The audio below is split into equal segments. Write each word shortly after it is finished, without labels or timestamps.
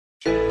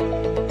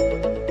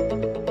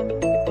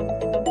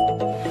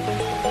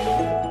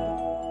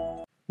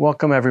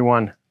Welcome,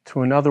 everyone,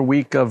 to another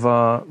week of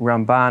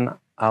Ramban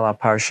a la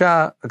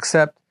Parsha,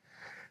 except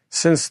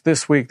since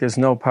this week there's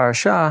no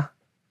Parsha,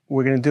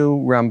 we're going to do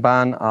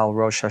Ramban al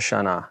Rosh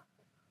Hashana.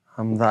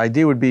 The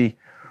idea would be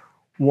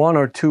one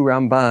or two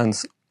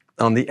Rambans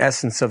on the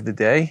essence of the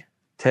day,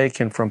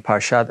 taken from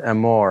Parshat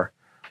Emor,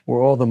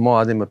 where all the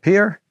Moadim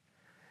appear,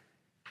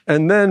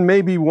 and then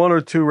maybe one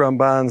or two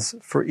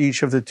Rambans for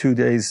each of the 2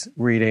 days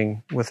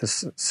reading with a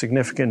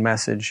significant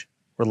message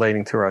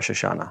relating to Rosh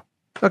Hashana.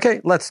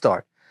 Okay, let's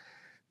start.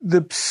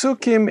 The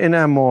psukim in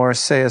Emor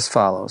say as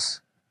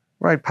follows,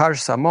 right?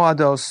 Parsha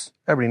Moados,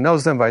 everybody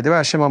knows them. Vayidra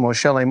Hashem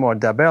Moshe Lemor,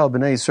 Daber al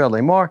Bnei Yisrael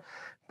Lemor,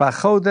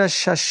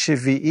 B'chodesh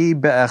HaShvi'i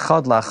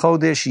be'echad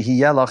lachodesh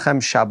yihiyeh lachem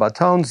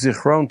Shabbaton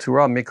zichron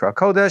Torah mikra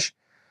kodesh,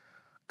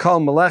 kol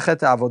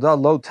melechet avodah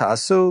lo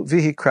ta'asu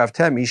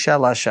v'hikravtem isha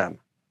l'Hashem.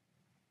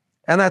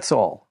 And that's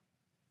all.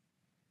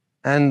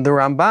 And the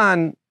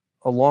Ramban,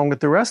 along with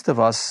the rest of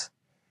us,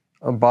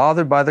 is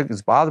bothered by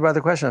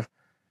the question of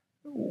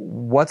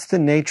what's the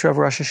nature of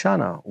Rosh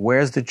Hashana?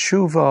 Where's the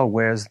tshuva?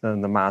 Where's the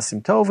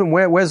Maasim Tovim?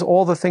 Where's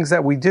all the things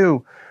that we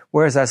do?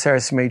 Where's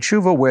Aseret Yemei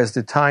Tshuva? Where's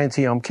the tie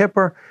into Yom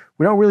Kippur?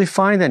 We don't really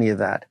find any of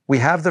that. We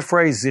have the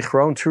phrase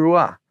Zichron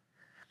Teruah.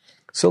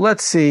 So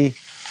let's see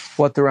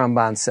what the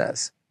Ramban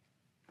says.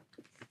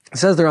 It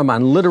says the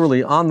Ramban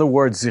literally on the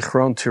word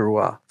Zichron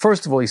Teruah.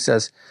 First of all, he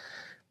says,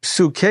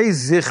 Psukei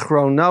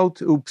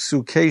Zichronot u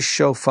Psukei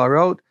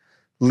Shofarot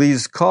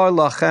Lizkar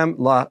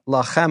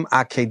lachem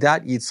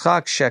akedat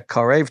Yitzchak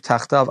shekarev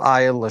tachtav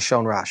ayel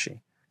lashon Rashi.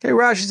 Okay,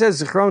 Rashi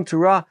says Zichron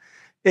Torah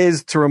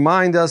is to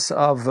remind us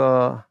of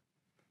the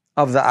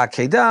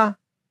Akedah.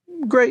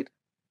 Great.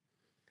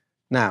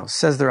 Now,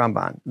 says the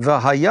Ramban,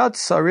 V'hayat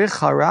sarich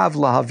harav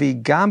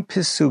lahavi gam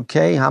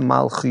pisukei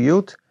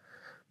hamalchiyut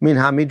min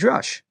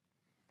hamidrash.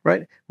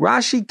 Right?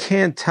 Rashi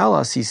can't tell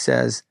us, he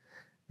says,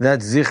 that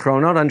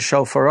Zichronot and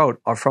Shofarot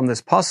are from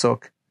this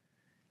pasuk,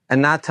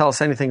 and not tell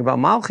us anything about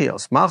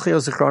Malchios.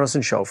 Malchios, Zichronos,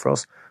 and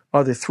Shofros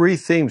are the three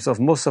themes of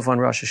Musaf on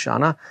Rosh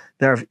Hashanah.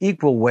 They're of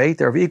equal weight,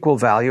 they're of equal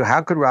value.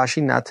 How could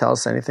Rashi not tell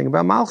us anything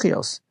about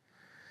Malchios?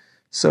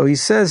 So he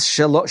says,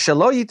 Shelo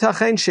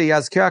yitachen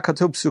sheyazkir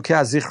katub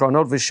psukei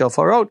Zichronot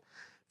v'Shofarot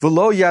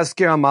v'lo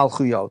yazkir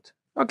Malchiyot.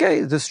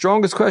 Okay, the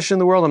strongest question in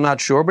the world, I'm not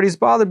sure, but he's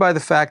bothered by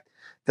the fact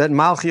that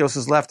Malchios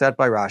is left out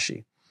by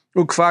Rashi.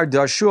 Ukvar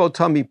darshu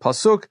otami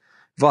pasuk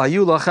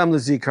v'hayu lachem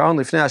lezikaron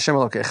lifnei Hashem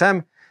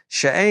Elokechem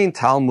She'ein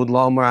Talmud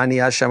Lomer Ani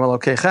Hashem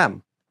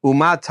Elokechem.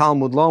 Uma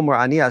Talmud Lomer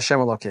Ani Hashem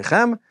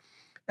Elokechem.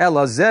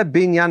 Ela ze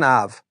binyan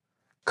av.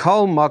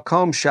 Kol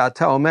makom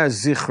she'ata omer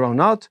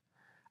zichronot,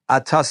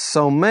 ata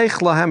somech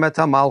lahem et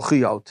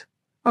hamalchiyot.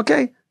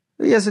 Okay,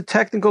 he has a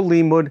technical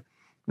limud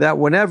that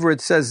whenever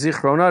it says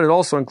zichronot, it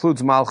also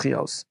includes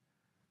malchios.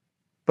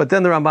 But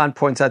then the Ramban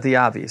points out the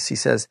obvious. He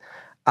says,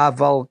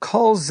 aval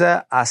kol ze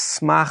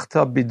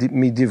asmachta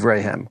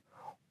midivrehem.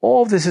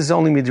 All this is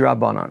only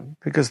midrabanan,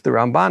 because the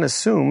Ramban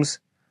assumes,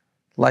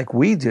 like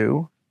we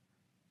do,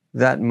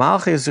 that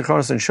Malchios,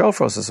 Zichronos, and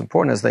Shofros, as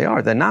important as they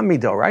are, they're not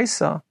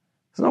midoraisa.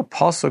 There's no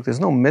pasuk,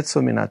 there's no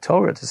mitzvah min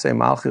Torah to say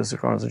Malchios,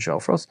 Zichronos, and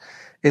Shofros.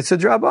 It's a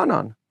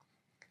drabanan.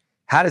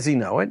 How does he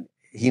know it?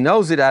 He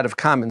knows it out of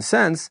common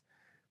sense,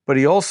 but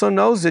he also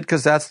knows it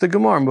because that's the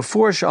Gemara.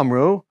 Before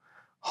Shamru,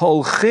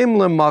 holchim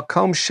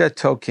lemakom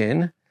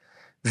shetokin,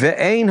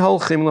 ve'ein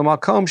holchim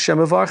lemakom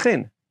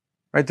shemevarchin.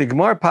 Right, the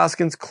Gemara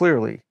paskins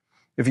clearly,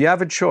 if you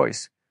have a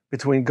choice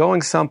between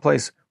going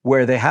someplace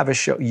where they have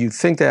you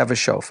think they have a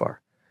shofar,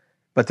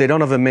 but they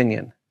don't have a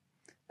minyan,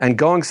 and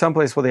going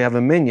someplace where they have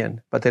a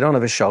minyan, but they don't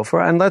have a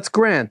shofar, and let's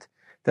grant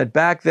that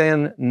back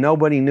then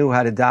nobody knew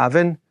how to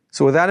daven,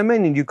 so without a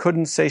minyan you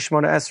couldn't say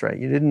Shemona Esrei,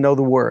 you didn't know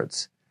the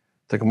words.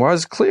 The Gemara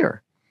is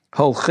clear.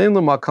 Holchim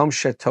l'makom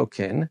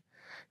shetokin,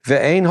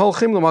 ve'ein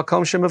holchim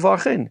l'makom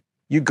shemevarchin.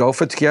 You go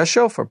for Tkiyah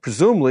Shofar.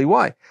 Presumably,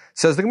 why?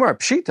 Says the Gemara,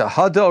 Pshita,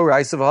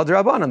 ha-d'oraisa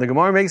v'ha-d'rabanan. The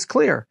Gemara makes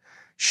clear.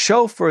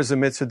 Shofar is a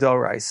mitzvah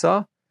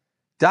d'oraisa.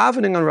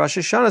 Davening on Rosh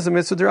Hashana is a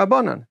mitzvah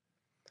d'rabanan.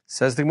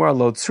 Says the Gemara,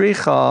 lo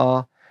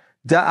tzricha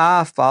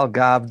da'af al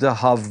gav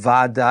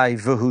da'havadai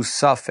v'hu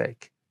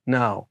safek.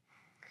 No.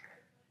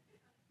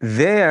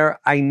 There,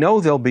 I know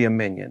there'll be a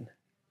minyan.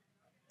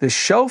 The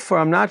shofar,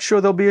 I'm not sure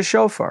there'll be a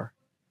shofar.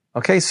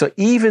 Okay, so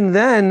even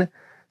then,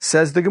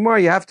 says the Gemara,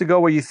 you have to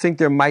go where you think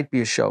there might be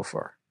a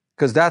shofar.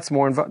 Because that's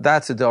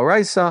a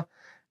d'oraisa,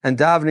 and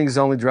davening is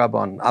only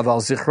draban.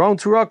 Aval zichron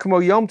Torah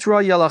k'mo yom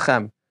Torah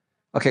yelachem.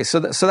 Okay, so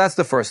that's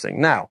the first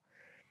thing. Now,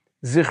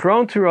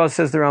 zichron Torah,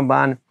 says the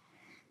Ramban,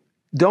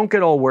 don't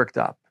get all worked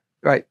up.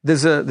 Right?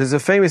 There's a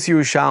famous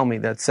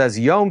Yerushalmi that says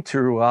Yom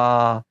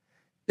Teruah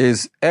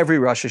is every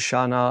Rosh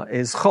Hashana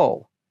is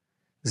Chol.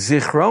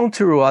 Zichron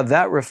Teruah,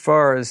 that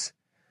refers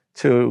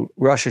to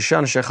Rosh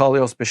Hashana Shechol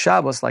Yos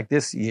B'Shabbos, like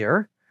this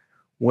year,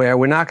 where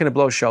we're not going to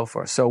blow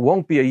shofar. So it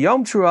won't be a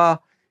Yom Teruah.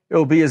 It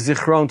will be a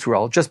Zichron Teruah.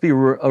 It'll just be a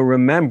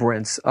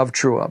remembrance of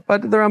Teruah.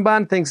 But the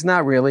Ramban thinks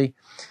not really.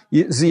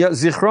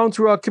 Zichron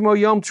Teruah kimo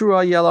Yom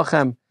Teruah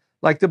yelachem.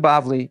 Like the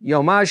Bavli.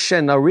 Yomah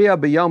shenaria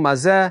b'yom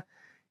hazeh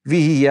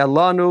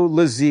v'hiyelanu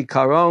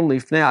lezikaron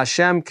lifnei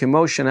Hashem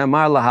kimo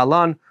shenemar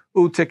lahalan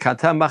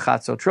U'tekatem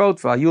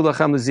b'chatzotrot v'ayu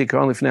lachem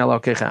l'zikaron lifnei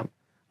Elokechem.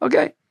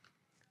 Okay,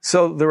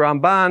 so the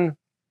Ramban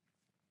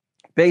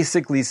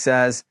basically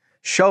says,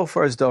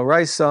 shofar is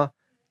d'oraisa,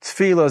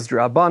 tefillah is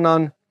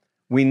d'Rabbanan.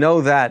 We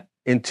know that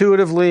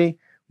intuitively.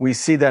 We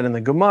see that in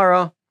the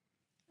Gemara.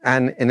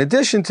 And in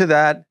addition to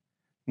that,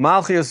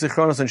 Malchios,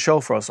 Zichronos, and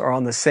Shofros are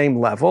on the same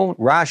level.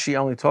 Rashi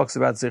only talks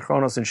about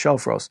Zichronos and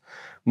Shofros.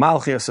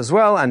 Malchios as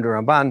well, and the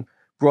Ramban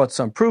brought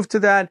some proof to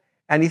that.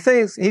 And he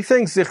thinks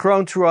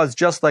Zichron Teruah is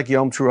just like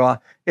Yom Teruah.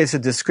 It's a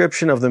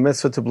description of the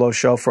mitzvah to blow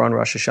shofar on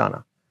Rosh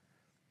Hashana.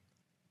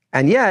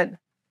 And yet,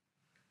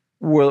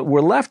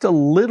 we're left a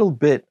little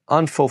bit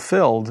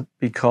unfulfilled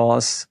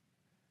because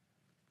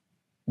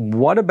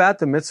what about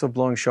the mitzvah of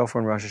blowing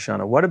shofar on Rosh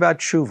Hashana? What about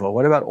tshuva?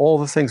 What about all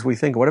the things we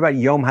think? What about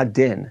Yom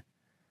Hadin?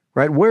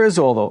 Right?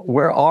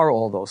 Where are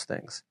all those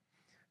things?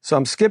 So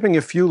I'm skipping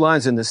a few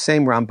lines in the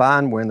same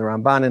Ramban. We're in the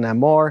Ramban in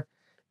Amor.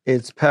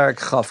 It's Perek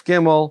Chaf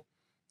Gimel.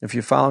 If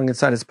you're following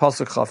inside, it's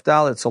Pasuk Chaf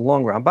Dal. It's a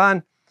long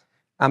Ramban.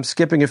 I'm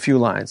skipping a few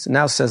lines.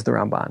 Now says the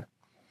Ramban.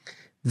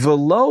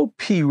 V'lo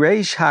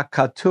pireish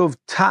hakatuv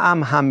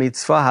ta'am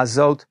hamitzvah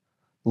hazot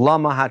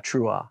lama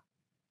hatrua.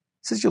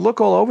 Says you look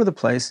all over the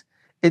place.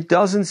 It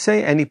doesn't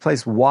say any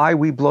place why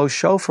we blow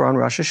shofar on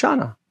Rosh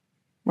Hashanah.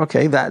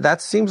 Okay,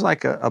 that seems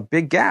like a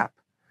big gap.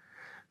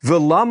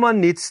 V'lama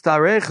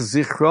nitztarech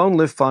zichron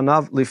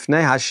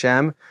lifnei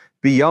Hashem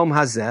biyom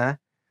hazeh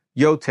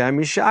yoter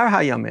mishar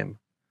hayamim.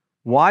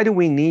 Why do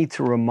we need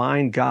to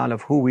remind God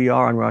of who we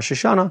are on Rosh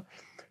Hashanah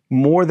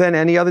more than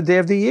any other day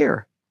of the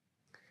year?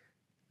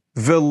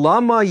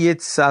 V'lama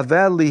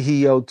yitzaveh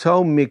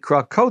lihiyoto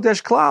mikra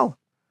kodesh klal.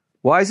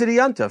 Why is it a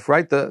yantif,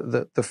 right?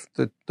 The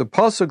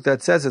pasuk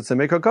that says it's a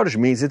mikra kodesh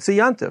means it's a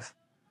yantif.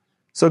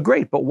 So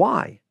great, but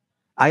why?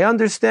 I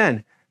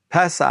understand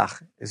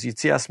Pesach is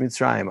Yitzias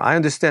Mitzrayim. I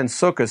understand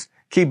Sukkot,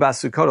 ki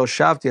basukot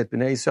shavti et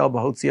b'nei Yisrael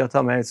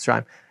b'hotziatam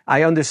Mitzrayim.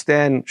 I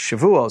understand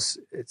Shavuos.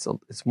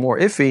 It's more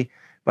iffy,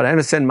 but I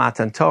understand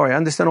Matan Torah. I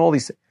understand all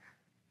these.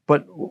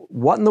 But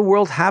what in the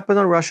world happened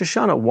on Rosh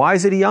Hashanah? Why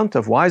is it a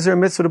yantif? Why is there a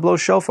mitzvah to blow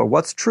shofar?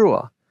 What's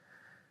truah?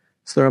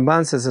 So the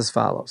Ramban says as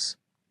follows.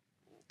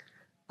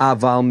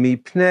 Aval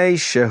mipnei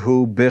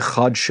shehu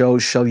b'chadsho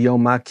shel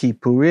Yom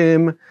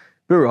HaKippurim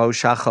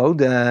b'Rosh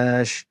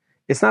HaChodesh.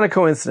 It's not a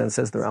coincidence,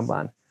 says the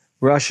Ramban.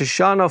 Rosh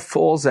Hashanah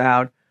falls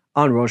out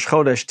on Rosh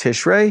Chodesh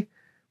Tishrei,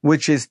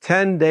 which is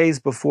 10 days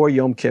before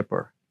Yom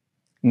Kippur.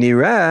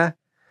 Nireh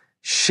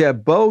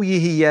shebo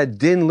yihiyeh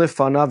din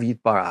lifanav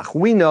yitbarach.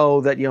 We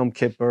know that Yom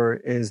Kippur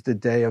is the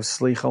day of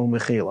Slicha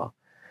u'Mechila.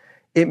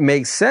 It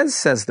makes sense,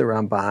 says the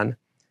Ramban,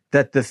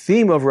 that the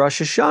theme of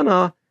Rosh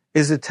Hashanah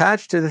is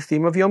attached to the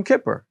theme of Yom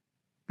Kippur,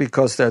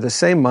 because they're the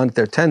same month,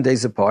 they're 10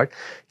 days apart.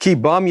 Ki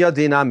bam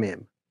yadin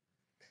amim.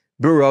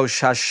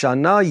 B'Rosh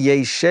Hashanah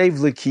yeshev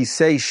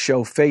l'kisei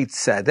shofet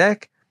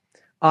tzedek.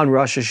 On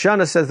Rosh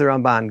Hashanah, says the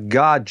Ramban,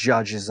 God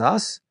judges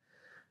us.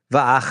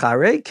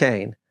 Va'acharei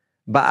kein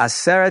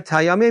ba'aseret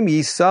hayamim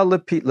yisa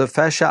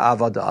lefesha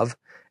avadav.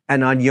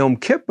 And on Yom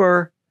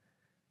Kippur,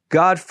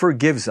 God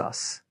forgives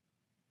us.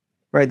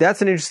 Right,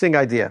 that's an interesting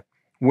idea.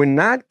 We're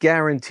not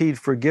guaranteed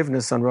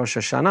forgiveness on Rosh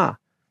Hashanah.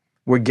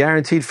 We're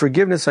guaranteed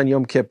forgiveness on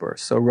Yom Kippur.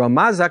 So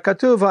Ramaz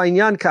HaKatuv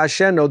ha'inyan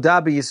ka'asher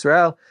noda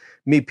b'Yisrael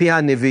mipi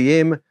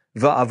ha'neviim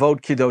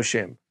va'avod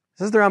kiddoshim.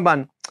 Says the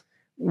Ramban,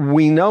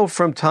 we know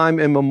from time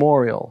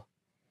immemorial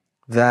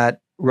that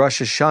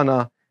Rosh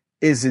Hashanah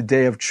is a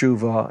day of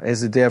tshuva,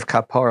 is a day of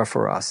kapara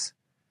for us.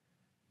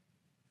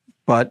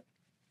 But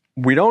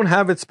we don't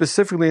have it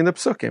specifically in the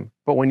psukim.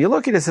 But when you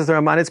look at it, says the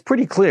Ramban, it's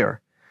pretty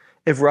clear.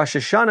 If Rosh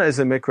Hashanah is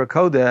a Mikra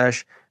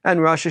Kodesh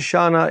and Rosh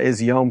Hashanah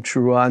is Yom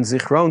Teruah and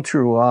Zichron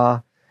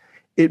Teruah,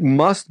 it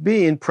must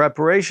be in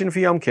preparation for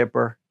Yom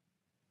Kippur.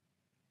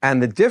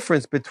 And the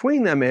difference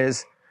between them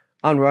is,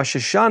 on Rosh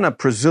Hashanah,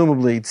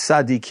 presumably,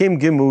 Tzadikim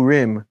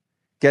Gimurim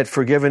get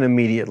forgiven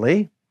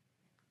immediately.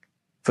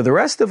 For the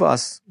rest of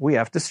us, we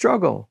have to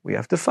struggle, we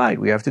have to fight,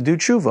 we have to do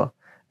tshuva.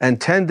 And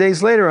 10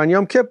 days later, on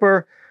Yom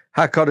Kippur,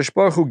 HaKadosh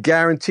Baruch Hu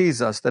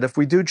guarantees us that if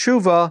we do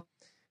tshuva,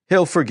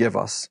 He'll forgive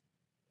us.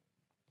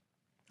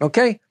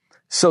 Okay,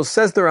 so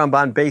says the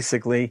Ramban,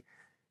 basically,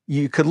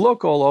 you could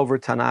look all over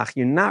Tanakh,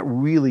 you're not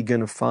really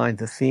going to find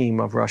the theme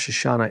of Rosh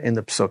Hashanah in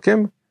the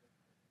Psukim,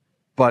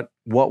 but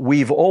what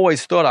we've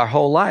always thought our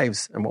whole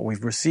lives, and what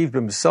we've received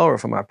in Besorah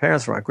from our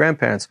parents, from our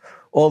grandparents,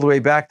 all the way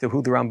back to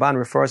who the Ramban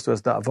refers to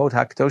as the Avot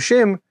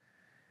HaKadoshim,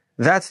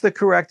 that's the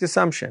correct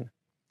assumption.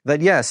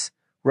 That yes,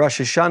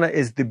 Rosh Hashanah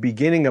is the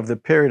beginning of the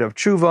period of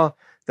tshuva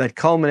that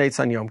culminates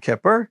on Yom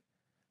Kippur.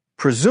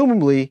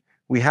 Presumably,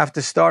 we have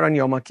to start on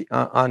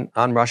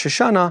on Rosh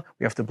Hashanah.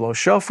 We have to blow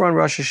shofar on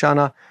Rosh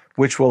Hashanah,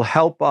 which will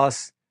help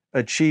us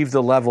achieve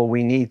the level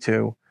we need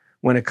to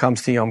when it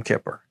comes to Yom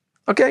Kippur.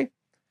 Okay,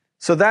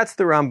 so that's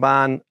the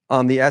Ramban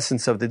on the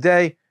essence of the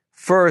day.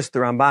 First, the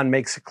Ramban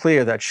makes it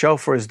clear that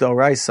shofar is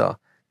doraisa,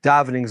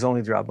 davening is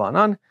only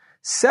drabanan.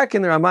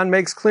 Second, the Ramban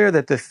makes clear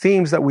that the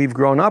themes that we've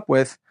grown up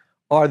with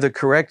are the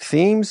correct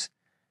themes.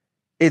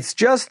 It's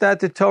just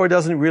that the Torah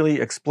doesn't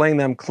really explain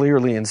them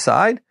clearly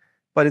inside,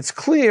 but it's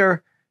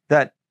clear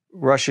that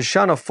Rosh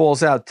Hashanah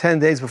falls out 10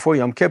 days before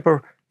Yom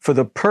Kippur for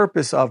the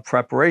purpose of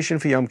preparation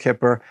for Yom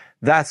Kippur.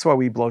 That's why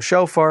we blow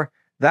shofar.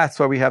 That's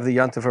why we have the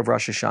Yontif of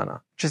Rosh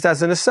Hashanah. Just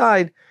as an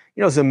aside,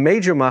 there's a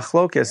major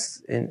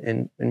machlokes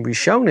in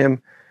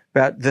Rishonim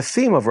about the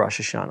theme of Rosh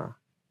Hashanah,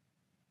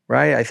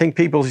 right? I think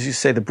people used to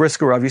say the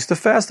Brisker Rav used to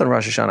fast on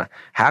Rosh Hashanah.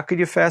 How could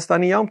you fast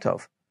on a Yom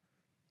Tov?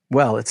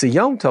 Well, it's a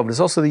Yom Tov, but it's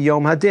also the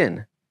Yom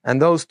Hadin.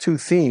 And those two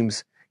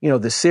themes,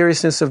 the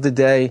seriousness of the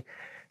day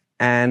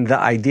and the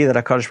idea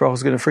that HaKadosh Baruch Hu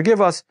is going to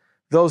forgive us,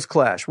 those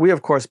clash. We,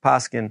 of course,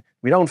 paskin,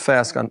 we don't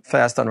fast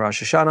on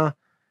Rosh Hashanah.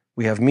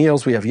 We have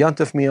meals, we have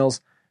Yontif meals,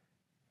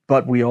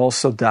 but we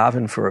also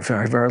daven for a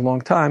very, very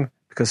long time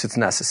because it's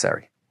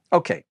necessary.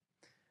 Okay,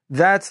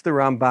 that's the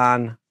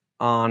Ramban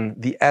on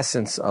the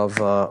essence of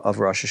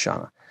Rosh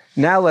Hashanah.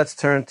 Now let's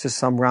turn to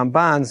some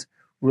Rambans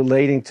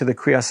relating to the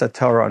Kriyas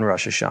Torah on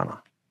Rosh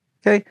Hashanah.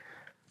 Okay,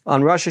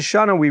 on Rosh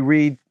Hashanah we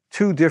read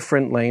two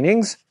different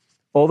lanings,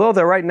 although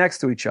they're right next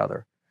to each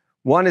other.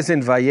 One is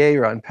in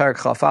Vayera in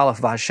Perek Chaf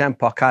Aleph, V'Hashem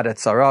pakad et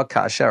Sarah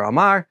ka'asher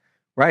amar,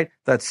 right?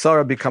 That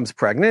Sarah becomes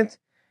pregnant,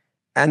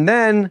 and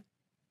then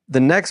the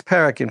next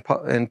parak in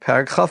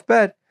Perek Chaf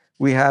Bet,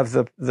 we have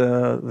the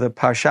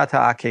Parshat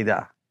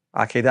HaAkedah,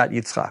 Akedat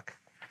Yitzchak.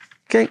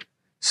 Okay,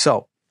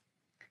 so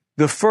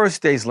the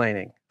first day's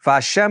laning,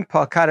 V'Hashem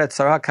pakad et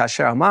Sarah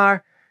ka'asher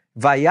amar,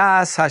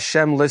 Vayas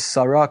Hashem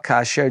l'Sarah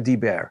ka'asher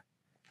diber.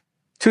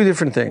 Two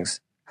different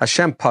things.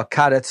 Hashem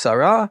pakad et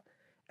Sarah,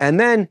 and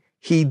then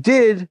he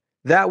did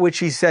that which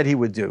he said he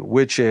would do,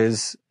 which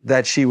is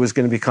that she was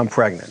going to become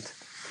pregnant.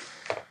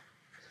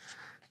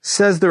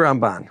 Says the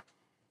Ramban.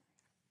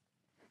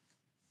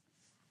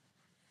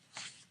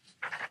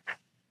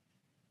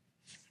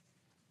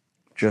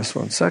 Just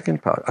 1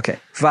 second. Okay.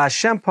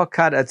 V'Hashem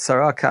pakad et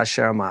Sarah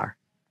ka'asher amar.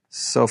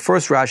 So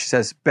first Rashi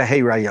says,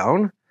 Behei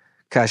rayon,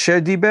 ka'asher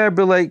diber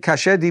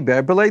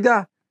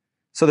b'leida.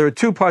 So there are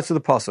two parts of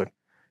the pasuk.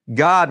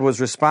 God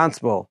was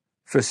responsible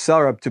for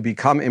Sarah to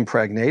become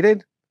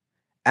impregnated,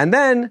 and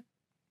then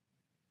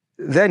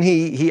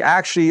he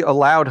actually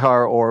allowed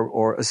her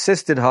or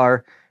assisted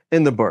her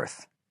in the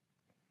birth.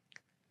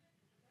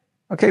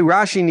 Okay,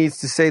 Rashi needs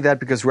to say that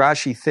because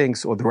Rashi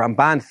thinks, or the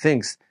Ramban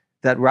thinks,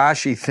 that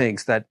Rashi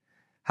thinks that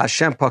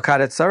Hashem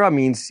pakad et Sarah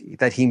means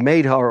that he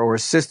made her or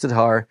assisted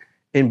her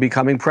in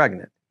becoming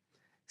pregnant.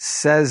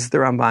 Says the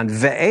Ramban,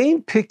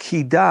 Ve'ein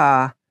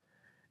pikida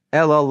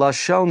ela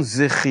lashon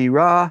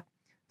zichira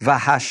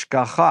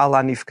v'hashgacha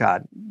ala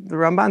nifkad. The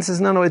Ramban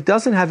says, no, it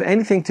doesn't have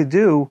anything to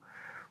do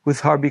with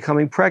her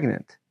becoming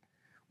pregnant.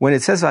 When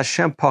it says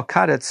Hashem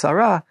pakad et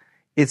Sarah,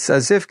 it's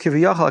as if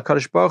Kiviyachal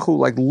HaKadosh Baruch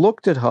Hu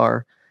looked at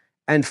her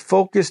and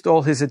focused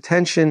all his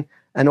attention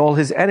and all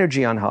his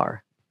energy on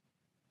her.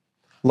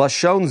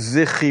 Lashon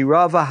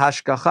zichira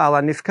v'hashgacha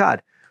ala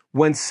nifkad.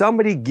 When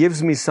somebody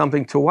gives me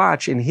something to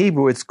watch, in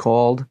Hebrew it's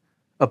called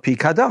a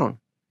pikadon.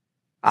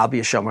 I'll be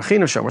a shomer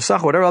chin, shomer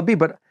sach, whatever I'll be,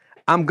 but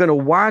I'm going to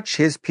watch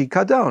his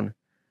pikadon.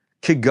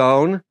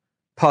 Kigon,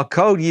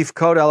 pakod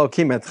yifkod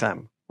elokim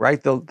etchem.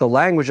 Right? The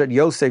language that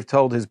Yosef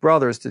told his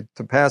brothers to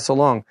pass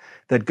along,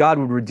 that God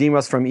would redeem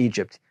us from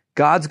Egypt.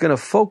 God's going to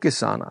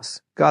focus on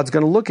us. God's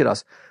going to look at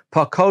us.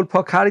 Pakod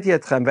pakaditi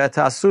etchem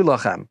ve'tasu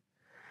lachem.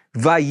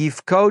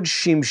 Vayifkod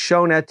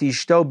shimshon et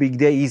ishto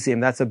bigdei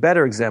izim. That's a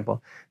better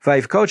example.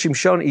 Vayifkod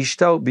shimshon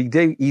ishto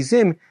bigdei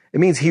izim.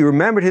 It means he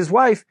remembered his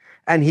wife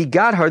and he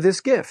got her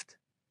this gift.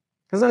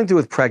 It has nothing to do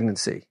with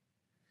pregnancy.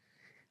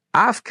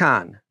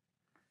 Afkan.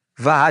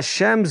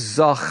 V'Hashem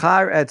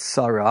zachar et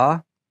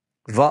Sarah.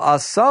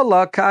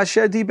 Va'asala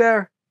ka'asher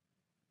diber.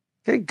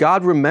 Okay,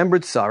 God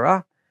remembered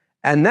Sarah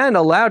and then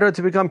allowed her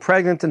to become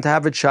pregnant and to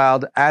have a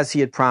child as he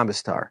had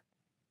promised her.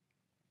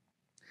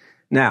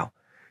 Now,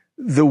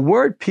 the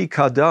word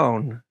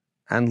pikadon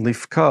and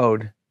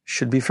lifkod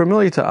should be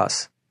familiar to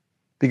us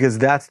because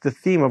that's the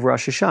theme of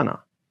Rosh Hashanah.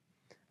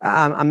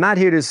 I'm not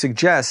here to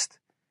suggest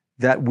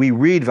that we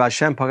read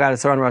Vashem pakad et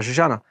Sarah on Rosh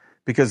Hashanah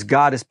because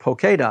God has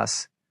poked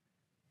us,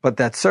 but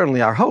that's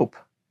certainly our hope,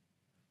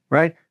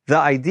 right? The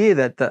idea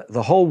that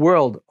the whole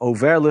world,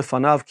 over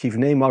lifanav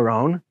kivnei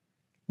maron,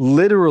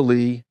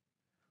 literally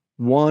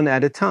one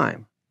at a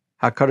time.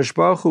 HaKadosh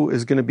Baruch Hu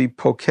is going to be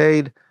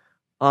poked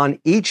on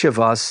each of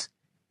us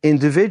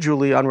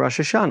individually on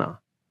Rosh Hashanah.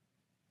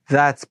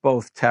 That's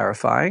both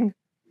terrifying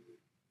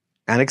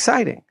and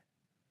exciting.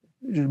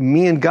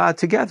 Me and God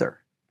together.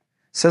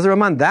 Says the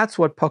Ramban, that's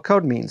what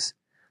pakod means.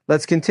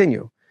 Let's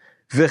continue.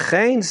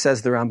 V'chein,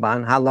 says the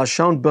Ramban,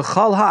 halashon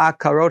b'chol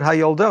ha'akarot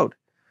hayoldot.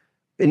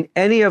 In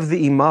any of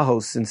the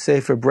imahos in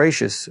Sefer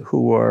Bereshis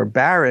who are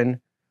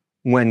barren,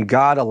 when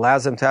God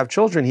allows them to have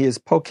children, he has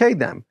poked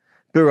them.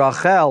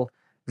 B'Rachel,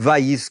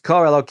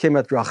 vayizkar Elokim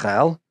et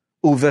Rachel,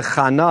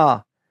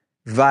 u'v'chana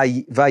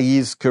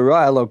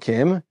vayizkara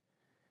Elokim,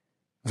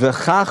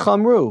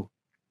 v'chachamru,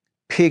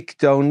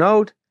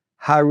 pikdonot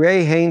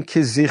harehein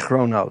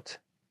kizichronot.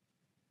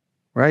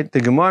 Right?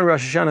 The Gemara in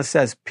Rosh Hashanah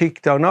says,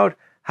 pikdonot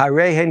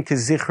harehein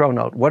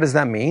kizichronot. What does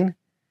that mean?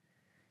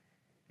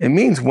 It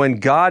means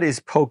when God is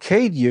poked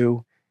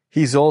you,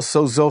 he's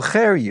also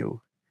zocher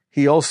you.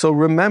 He also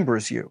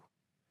remembers you.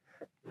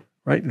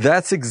 Right?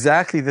 That's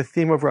exactly the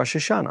theme of Rosh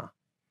Hashanah.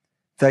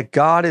 That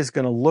God is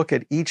going to look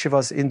at each of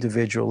us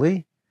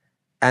individually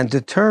and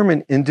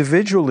determine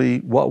individually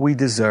what we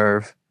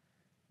deserve,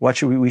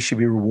 what we should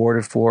be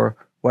rewarded for,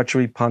 what should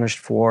we be punished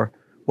for,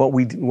 what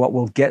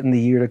we'll get in the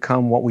year to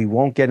come, what we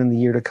won't get in the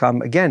year to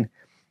come. Again,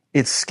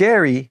 it's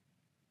scary,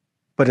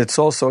 but it's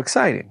also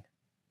exciting.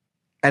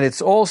 And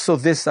it's also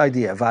this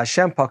idea,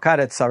 Vashem pakad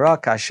et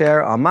tzara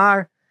kasher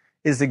amar,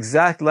 is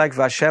exactly like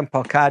Vashem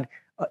pakad,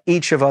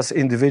 each of us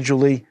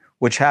individually,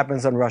 which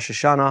happens on Rosh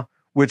Hashanah,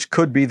 which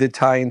could be the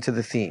tie-in to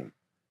the theme.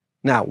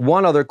 Now,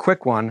 one other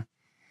quick one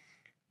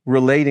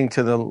relating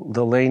to the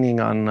laning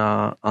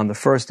on the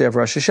first day of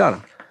Rosh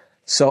Hashanah.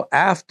 So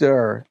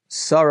after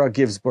Sarah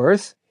gives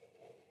birth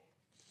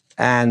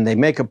and they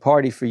make a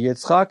party for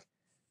Yitzchak,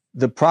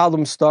 the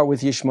problems start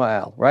with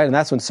Yishmael, right? And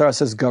that's when Sarah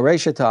says,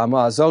 Garesha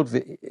ta'ama azot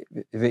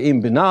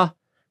ve'im binah,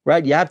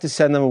 right? You have to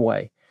send them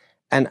away.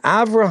 And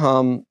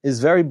Avraham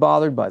is very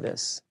bothered by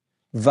this.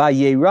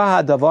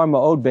 Vayera hadavar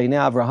ma'od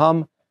beinei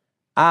Avraham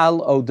al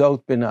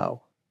odot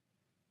bino.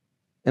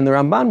 And the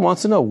Ramban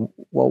wants to know,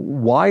 well,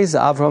 why is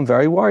Avraham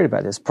very worried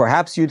about this?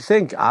 Perhaps you'd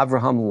think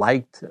Avraham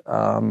liked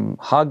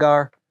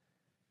Hagar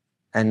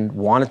and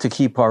wanted to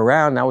keep her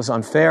around. That was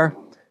unfair.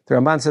 The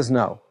Ramban says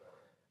no.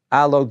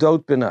 Al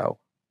odot bino.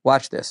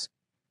 Watch this.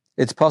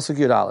 It's Pasuk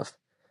Yud Aleph.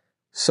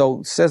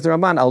 So says the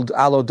Ramban, Al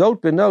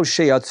odot bino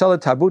sheyatzal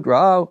tabut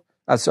ra'au.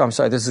 I'm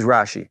sorry, this is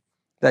Rashi.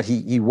 That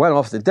he went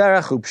off the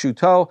derech,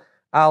 upshuto,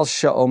 al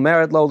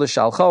she'omeret lo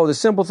l'shalcho. The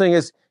simple thing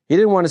is, he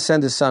didn't want to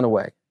send his son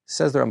away.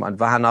 Says the Ramban,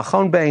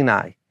 V'hanachon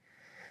be'enai,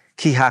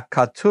 ki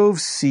hakatuv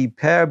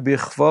siper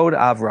bichvod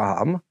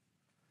Avraham.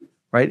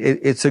 Right?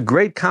 It's a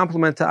great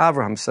compliment to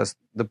Avraham, says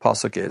the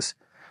Pasuk is.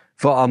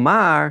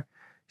 V'amar,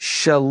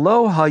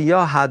 shelo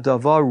haya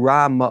hadavar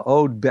ra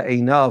ma'od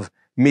be'enav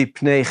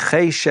mipnei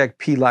cheshek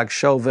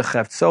pilagsho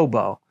v'cheftzo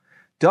bo.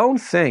 Don't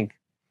think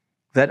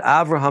that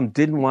Avraham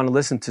didn't want to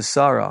listen to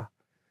Sarah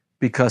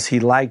because he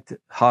liked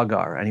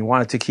Hagar and he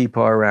wanted to keep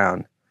her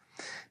around.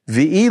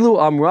 V'ilu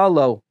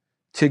amralo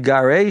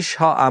tigaresh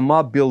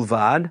ha'ama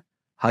bilvad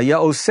haya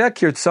osek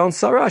yirtzon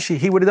sarashi.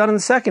 He would have done it in a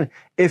second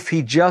if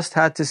he just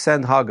had to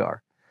send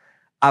Hagar.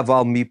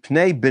 Aval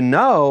mipnei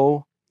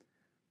beno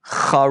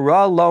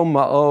chara lo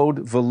ma'od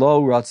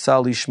v'lo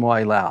ratzal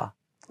Yishmael.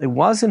 It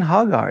wasn't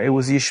Hagar, it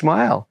was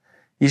Yishmael.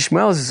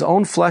 Yishmael is his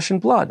own flesh and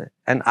blood.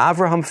 And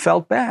Avraham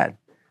felt bad.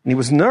 And he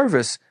was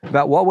nervous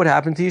about what would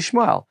happen to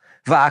Yishmael.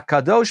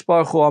 Va'akadosh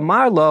baruch hu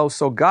amar lo,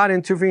 so God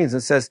intervenes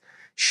and says,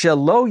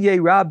 Shelo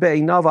yeira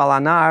be'inav al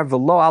anar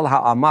v'lo al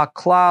ha'ama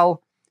klal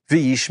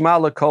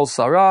v'yishma lekol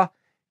sarah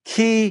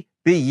ki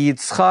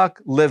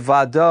biyitzchak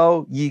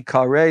levado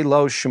yikare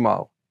lo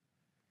shemo.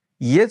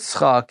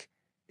 Yitzchak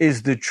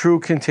is the true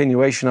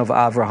continuation of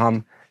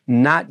Avraham,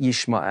 not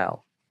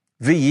Yishmael.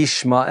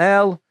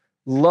 V'yishmael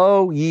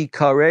lo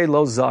yikare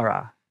lo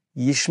zara.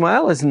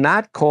 Yishmael is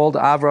not called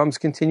Avraham's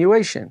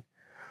continuation.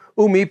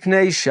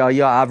 Umipnei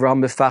shaya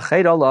Avraham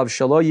mefached alav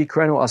shelo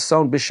yikrenu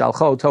ason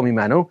b'shalcho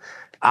tomimenu.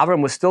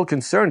 Avraham was still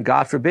concerned,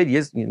 God forbid,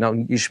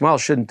 Yishmael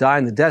shouldn't die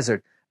in the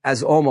desert,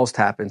 as almost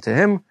happened to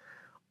him.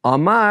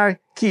 Amar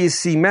ki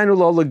yisimenu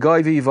lo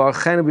legoy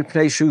v'yivarchenu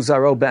b'pnei shu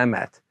zaro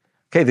be'emet.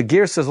 Okay, the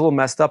gear says a little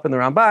messed up in the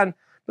Ramban,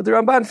 but the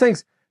Ramban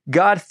thinks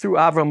God threw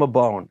Avraham a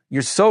bone.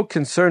 You're so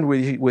concerned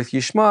with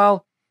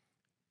Yishmael,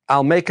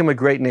 I'll make him a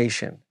great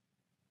nation.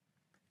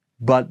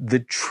 But the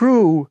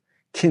true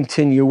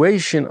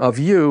continuation of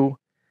you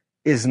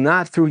is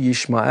not through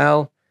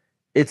Yishmael,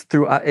 it's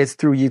through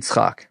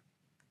Yitzchak.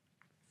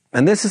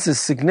 And this is a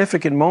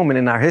significant moment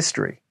in our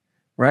history,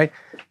 right?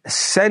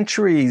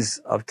 Centuries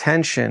of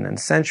tension and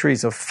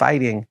centuries of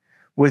fighting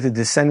with the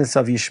descendants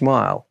of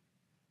Yishmael.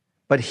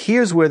 But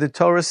here's where the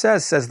Torah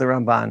says the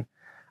Ramban,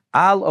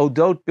 Al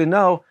odot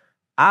bino,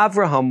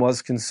 Avraham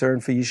was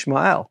concerned for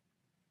Yishmael.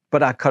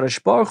 But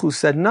HaKadosh Baruch Hu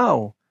said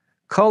no.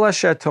 Kol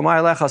asher tomar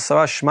lecha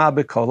Sarah shma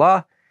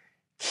b'kola,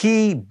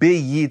 ki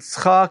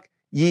biyitzchak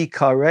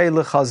yikare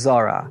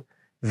l'chazara.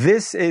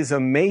 This is a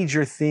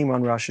major theme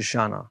on Rosh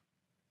Hashanah.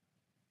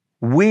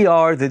 We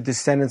are the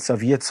descendants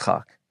of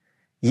Yitzchak.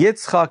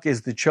 Yitzchak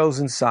is the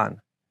chosen son.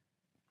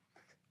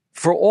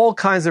 For all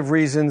kinds of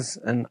reasons,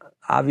 and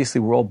obviously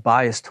we're all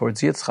biased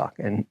towards Yitzchak,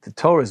 and the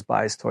Torah is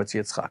biased towards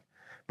Yitzchak.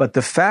 But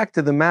the fact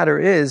of the matter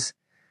is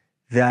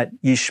that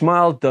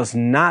Yishmael does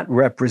not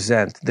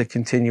represent the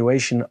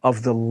continuation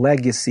of the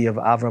legacy of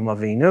Avram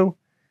Avinu.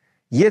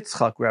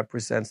 Yitzchak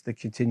represents the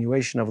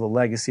continuation of the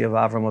legacy of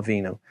Avram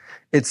Avinu.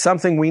 It's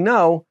something we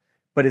know,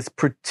 but it's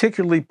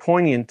particularly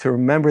poignant to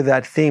remember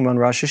that theme on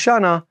Rosh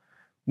Hashanah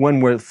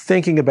when we're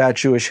thinking about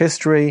Jewish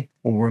history,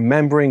 when we're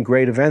remembering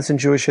great events in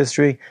Jewish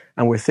history,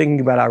 and we're thinking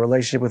about our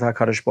relationship with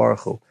HaKadosh Baruch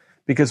Hu.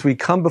 Because we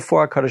come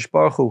before HaKadosh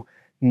Baruch Hu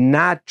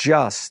not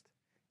just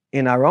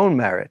in our own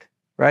merit,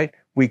 right?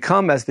 We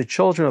come as the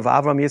children of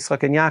Avram,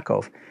 Yitzchak, and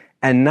Yaakov,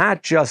 and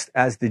not just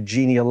as the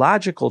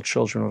genealogical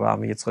children of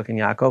Avram, Yitzchak, and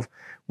Yaakov.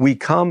 We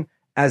come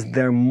as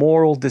their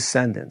moral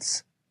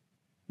descendants.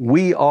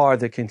 We are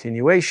the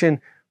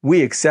continuation.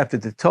 We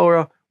accepted the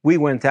Torah. We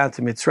went out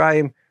to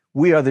Mitzrayim.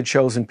 We are the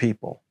chosen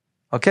people.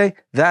 Okay?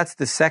 That's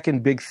the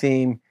second big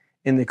theme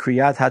in the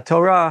Kriyat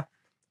HaTorah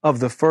of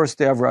the first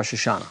day of Rosh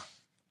Hashana.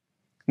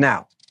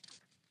 Now,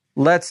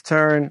 let's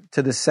turn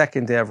to the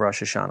second day of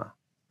Rosh Hashana.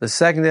 The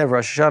second day of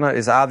Rosh Hashana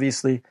is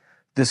obviously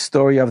the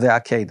story of the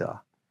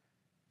Akedah.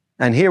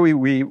 And here we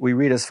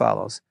read as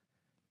follows.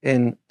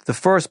 In the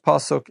first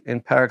pasuk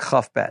in Parak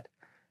Chaf Bet,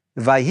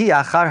 Vayhi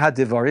achar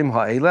hadivarim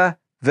ha'eleh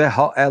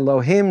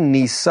ve'ha'elohim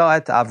nisa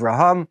et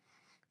Avraham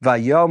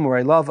vayom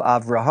elav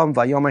Avraham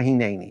vayomer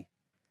hineni.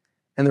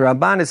 And the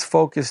Ramban is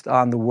focused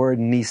on the word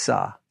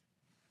nisa.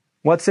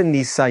 What's a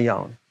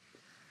nisayon?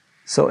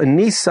 So a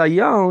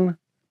nisayon,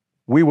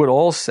 we would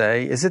all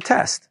say, is a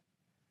test.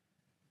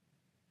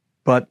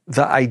 But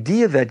the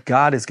idea that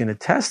God is going to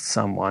test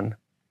someone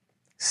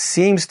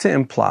seems to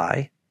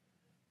imply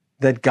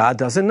that God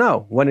doesn't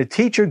know. When a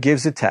teacher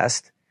gives a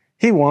test,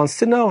 he wants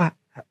to know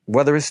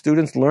whether his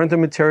students learned the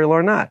material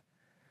or not.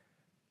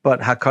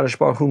 But HaKadosh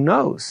Baruch Hu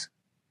knows.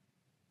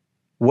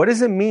 What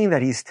does it mean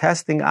that he's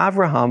testing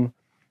Avraham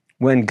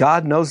when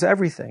God knows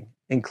everything,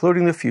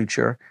 including the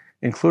future,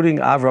 including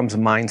Avraham's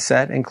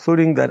mindset,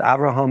 including that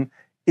Avraham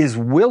is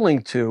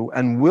willing to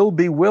and will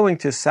be willing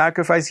to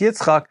sacrifice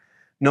Yitzchak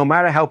no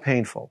matter how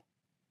painful?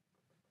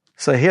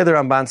 So here the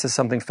Ramban says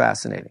something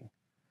fascinating.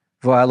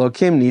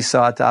 V'Elokim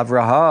nisat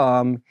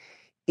Avraham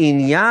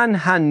inyan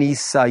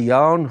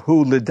hanisayon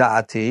hu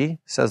lidati,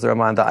 says the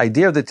Ramban. The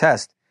idea of the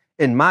test,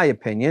 in my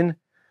opinion,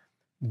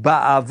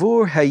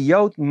 ba'avur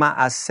hayot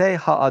ma'aseh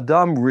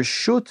ha'adam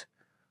rishut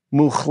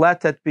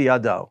muchletet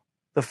biyado.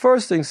 The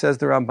first thing, says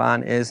the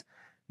Ramban, is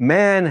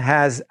man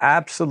has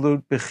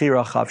absolute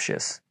bechira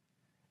chavshis,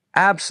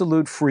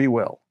 absolute free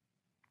will.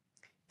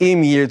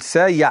 Im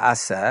yirtzeh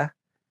ya'aseh,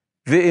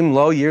 v'im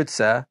lo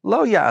yirtzeh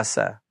lo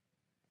ya'aseh.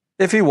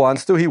 If he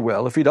wants to, he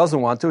will. If he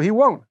doesn't want to, he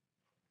won't.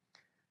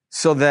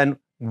 So then,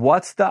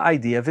 what's the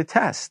idea of a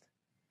test?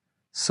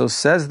 So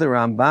says the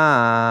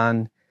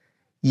Ramban,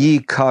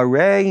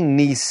 Yikarei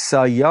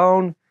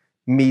nisayon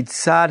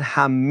mitzad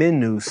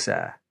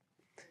haminuseh.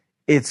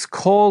 It's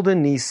called a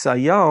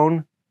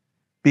nisayon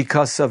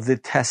because of the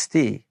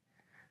testee.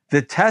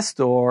 The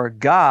testor,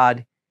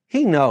 God,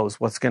 he knows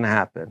what's going to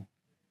happen.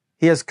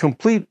 He has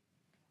complete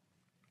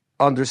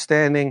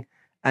understanding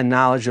and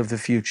knowledge of the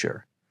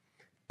future.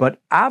 But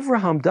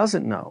Avraham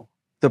doesn't know.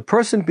 The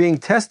person being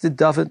tested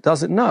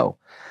doesn't know.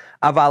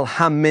 Aval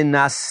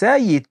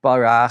haminaseh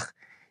yitbarach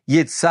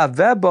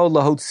yitzaveh bo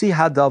lahotzi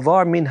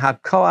hadavar min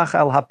hakoach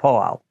el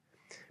hapoal.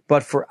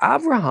 But for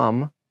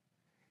Avraham,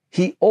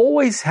 he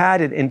always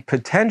had it in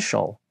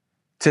potential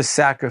to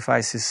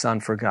sacrifice his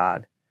son for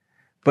God.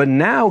 But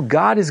now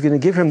God is going to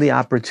give him the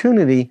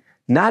opportunity,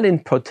 not in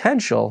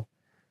potential,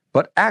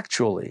 but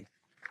actually.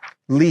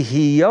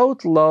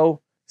 Lihiyot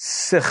lo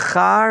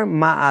Sechar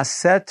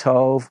ma'aseh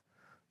tov,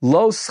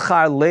 lo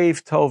schar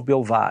leiv tov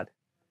bilvad.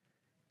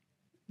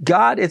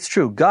 God, it's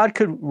true, God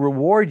could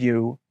reward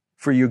you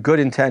for your good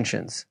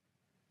intentions,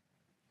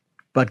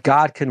 but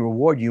God can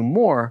reward you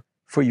more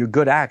for your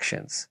good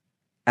actions.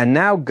 And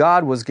now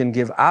God was going to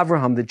give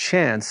Avraham the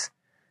chance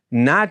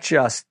not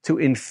just to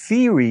in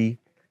theory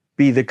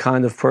be the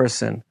kind of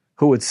person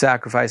who would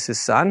sacrifice his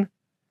son,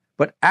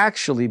 but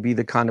actually be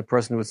the kind of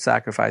person who would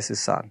sacrifice his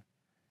son.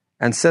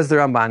 And says the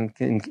Ramban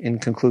in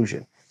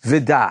conclusion,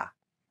 Vida,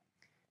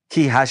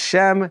 ki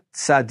Hashem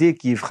tzadik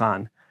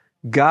yivchan.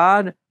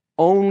 God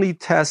only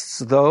tests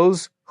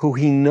those who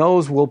he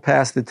knows will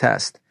pass the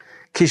test.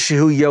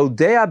 Kishehu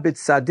yodea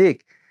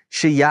b'tzadik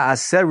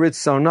sheya'aseh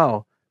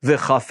ritzono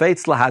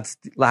v'chafetz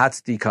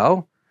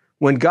lahatzdiko.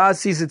 When God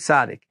sees a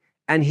tzaddik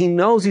and he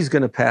knows he's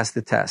going to pass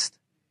the test,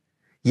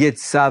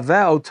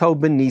 yitzaveh oto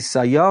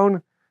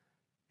b'nisayon,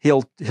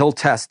 he'll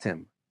test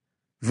him.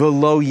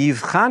 V'lo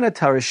yivchan et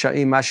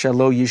harishayim asher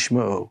lo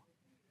yishma'u.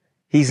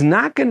 He's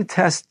not going to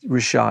test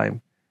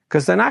Rishayim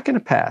because they're not going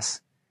to pass.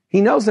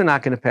 He knows they're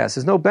not going to pass.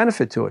 There's no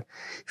benefit to it.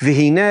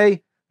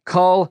 V'hinei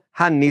kol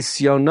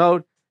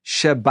hanisyonot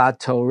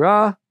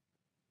shebatorah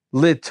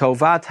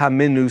litovat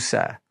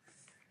haminuseh.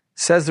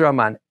 Says the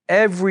Ramban,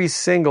 every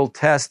single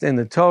test in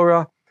the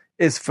Torah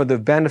is for the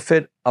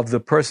benefit of the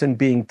person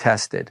being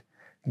tested.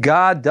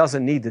 God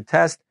doesn't need the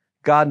test.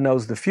 God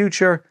knows the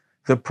future.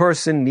 The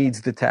person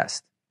needs the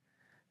test.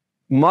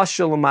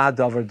 Mashal ma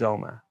davar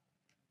doma.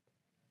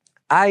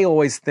 I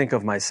always think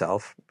of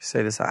myself,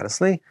 say this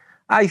honestly,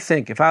 I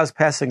think if I was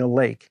passing a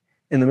lake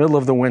in the middle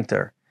of the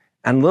winter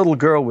and a little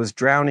girl was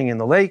drowning in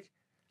the lake,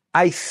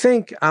 I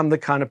think I'm the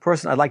kind of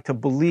person, I'd like to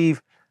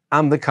believe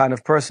I'm the kind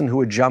of person who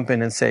would jump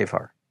in and save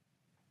her.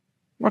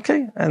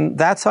 Okay? And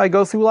that's how I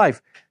go through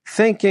life,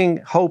 thinking,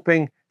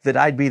 hoping that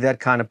I'd be that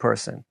kind of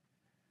person.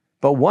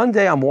 But one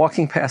day I'm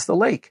walking past the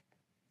lake,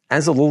 and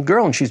there's a little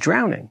girl and she's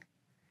drowning,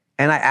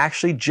 and I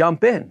actually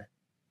jump in.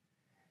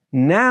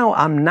 Now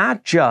I'm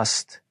not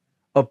just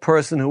a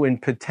person who in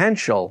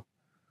potential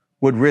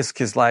would risk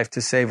his life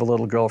to save a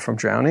little girl from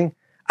drowning.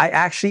 I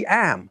actually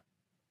am.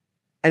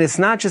 And it's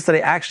not just that I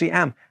actually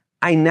am.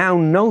 I now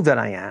know that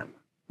I am.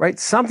 Right?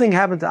 Something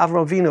happened to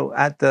Avraham Avinu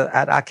at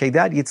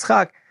Akedat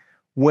Yitzchak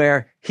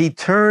where he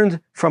turned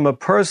from a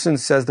person,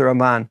 says the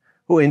Ramban,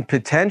 who in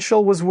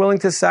potential was willing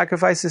to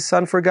sacrifice his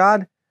son for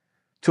God,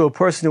 to a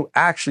person who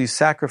actually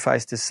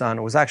sacrificed his son,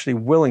 or was actually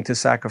willing to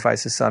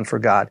sacrifice his son for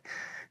God.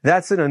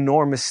 That's an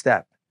enormous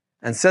step.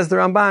 And says the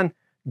Ramban,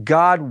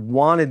 God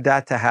wanted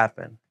that to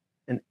happen.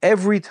 And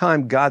every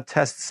time God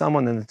tests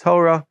someone in the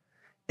Torah,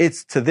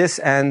 it's to this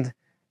end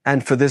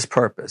and for this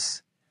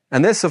purpose.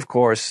 And this, of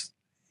course,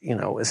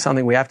 is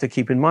something we have to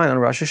keep in mind on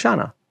Rosh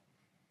Hashana.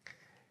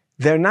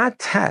 They're not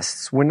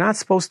tests. We're not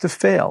supposed to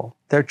fail.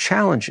 They're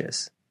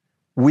challenges.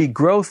 We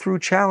grow through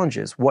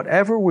challenges.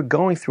 Whatever we're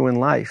going through in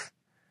life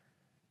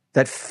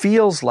that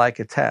feels like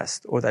a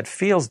test or that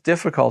feels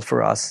difficult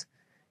for us,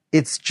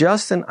 it's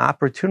just an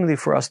opportunity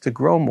for us to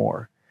grow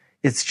more.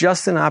 It's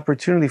just an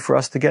opportunity for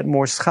us to get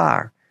more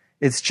schar.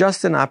 It's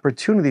just an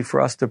opportunity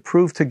for us to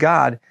prove to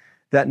God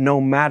that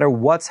no matter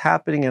what's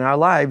happening in our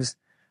lives,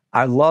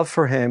 our love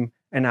for Him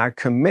and our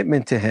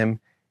commitment to Him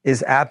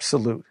is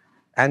absolute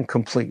and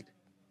complete.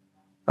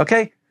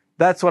 Okay,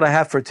 that's what I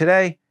have for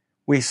today.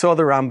 We saw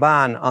the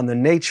Ramban on the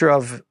nature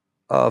of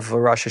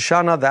Rosh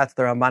Hashana. That's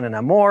the Ramban in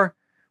Amor.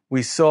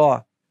 We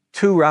saw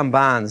 2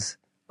 Rambans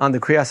on the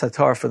Kriyas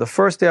HaTorah for the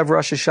first day of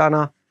Rosh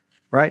Hashana,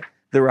 right?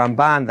 The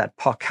Ramban that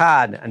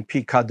Pakad and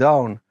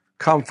Pikadon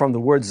come from the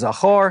word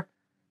Zachor,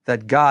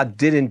 that God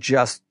didn't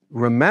just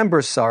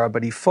remember Sarah,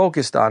 but He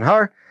focused on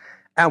her.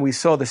 And we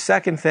saw the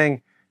second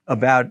thing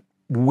about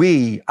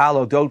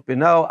Alodot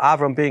Bino,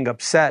 Avram being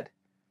upset,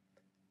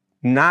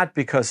 not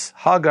because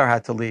Hagar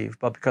had to leave,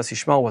 but because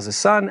Ishmael was a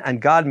son,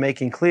 and God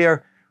making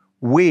clear,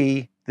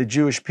 we, the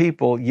Jewish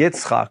people,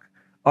 Yitzchak,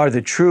 are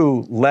the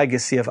true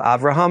legacy of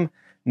Avraham,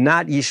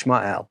 not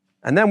Ishmael.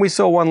 And then we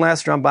saw one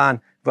last Ramban,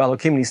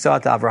 V'Elokim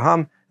Nisat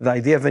Avraham, the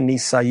idea of a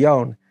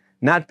nisayon,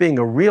 not being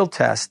a real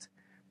test,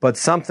 but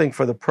something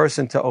for the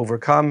person to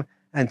overcome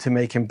and to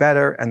make him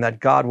better, and that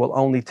God will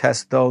only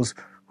test those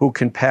who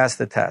can pass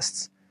the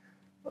tests.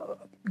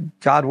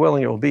 God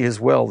willing, it will be His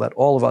will that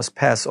all of us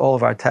pass all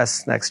of our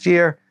tests next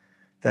year,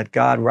 that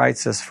God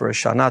writes us for a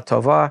Shana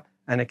Tova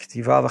and a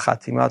Ketiva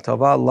v'Chatima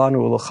Tova,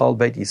 Lanu L'chol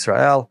Beit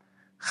Yisrael.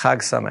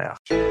 Chag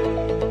Sameach.